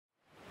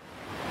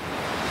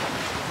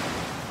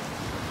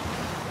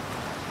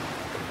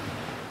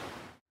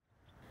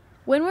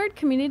Windward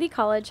Community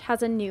College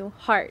has a new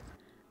heart,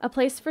 a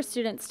place for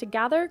students to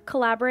gather,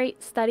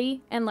 collaborate,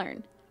 study, and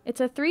learn. It's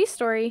a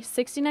 3-story,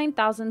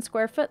 69,000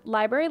 square foot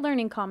library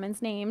learning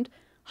commons named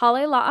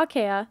Hale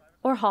Laakea,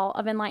 or Hall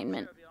of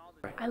Enlightenment.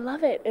 I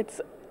love it. It's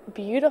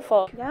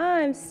beautiful. Yeah,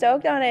 I'm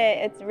stoked on it.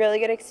 It's a really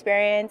good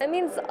experience. It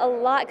means a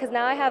lot because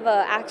now I have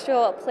an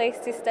actual place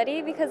to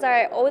study because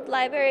our old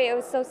library, it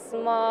was so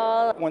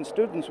small. When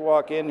students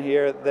walk in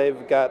here,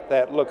 they've got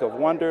that look of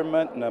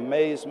wonderment and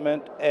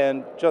amazement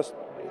and just,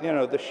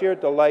 the sheer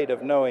delight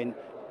of knowing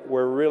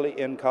we're really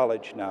in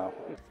college now.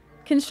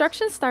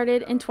 Construction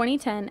started in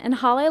 2010 and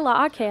Hale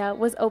Laakea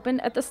was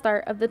opened at the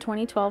start of the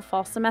 2012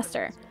 fall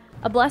semester.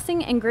 A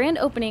blessing and grand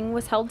opening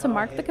was held to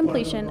mark the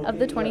completion of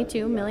the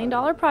 $22 million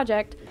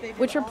project,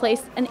 which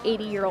replaced an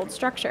 80-year-old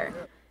structure.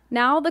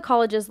 Now the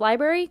college's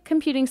library,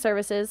 computing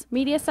services,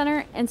 media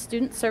center, and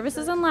student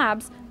services and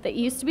labs that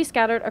used to be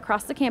scattered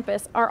across the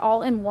campus are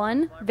all in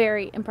one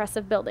very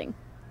impressive building.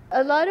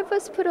 A lot of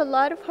us put a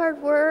lot of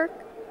hard work,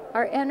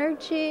 our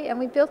energy, and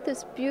we built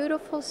this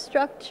beautiful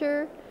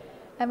structure,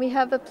 and we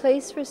have a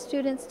place for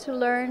students to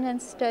learn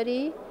and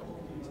study.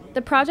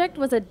 The project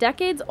was a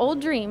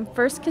decades-old dream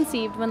first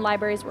conceived when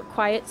libraries were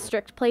quiet,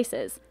 strict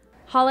places.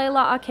 Hale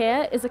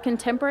Laakea is a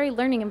contemporary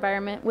learning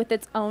environment with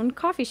its own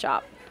coffee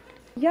shop.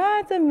 Yeah,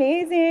 it's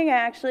amazing. I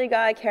actually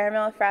got a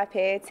caramel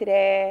frappe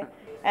today,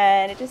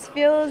 and it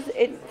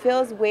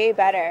feels way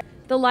better.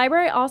 The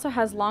library also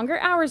has longer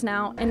hours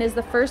now and is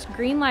the first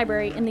green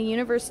library in the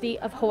University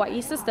of Hawaii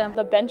system.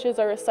 The benches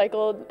are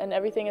recycled and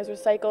everything is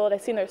recycled.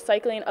 I've seen their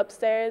recycling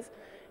upstairs.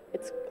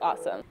 It's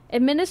awesome.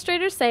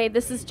 Administrators say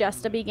this is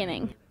just a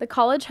beginning. The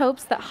college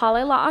hopes that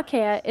Hale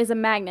Laakea is a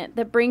magnet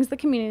that brings the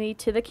community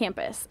to the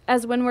campus,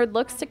 as Windward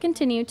looks to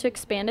continue to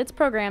expand its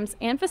programs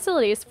and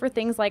facilities for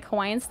things like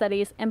Hawaiian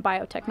studies and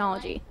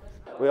biotechnology.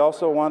 We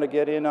also want to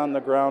get in on the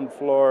ground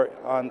floor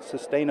on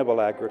sustainable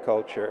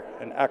agriculture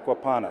and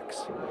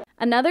aquaponics.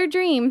 Another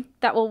dream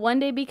that will one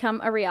day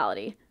become a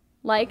reality,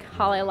 like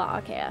Hale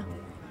Laakea.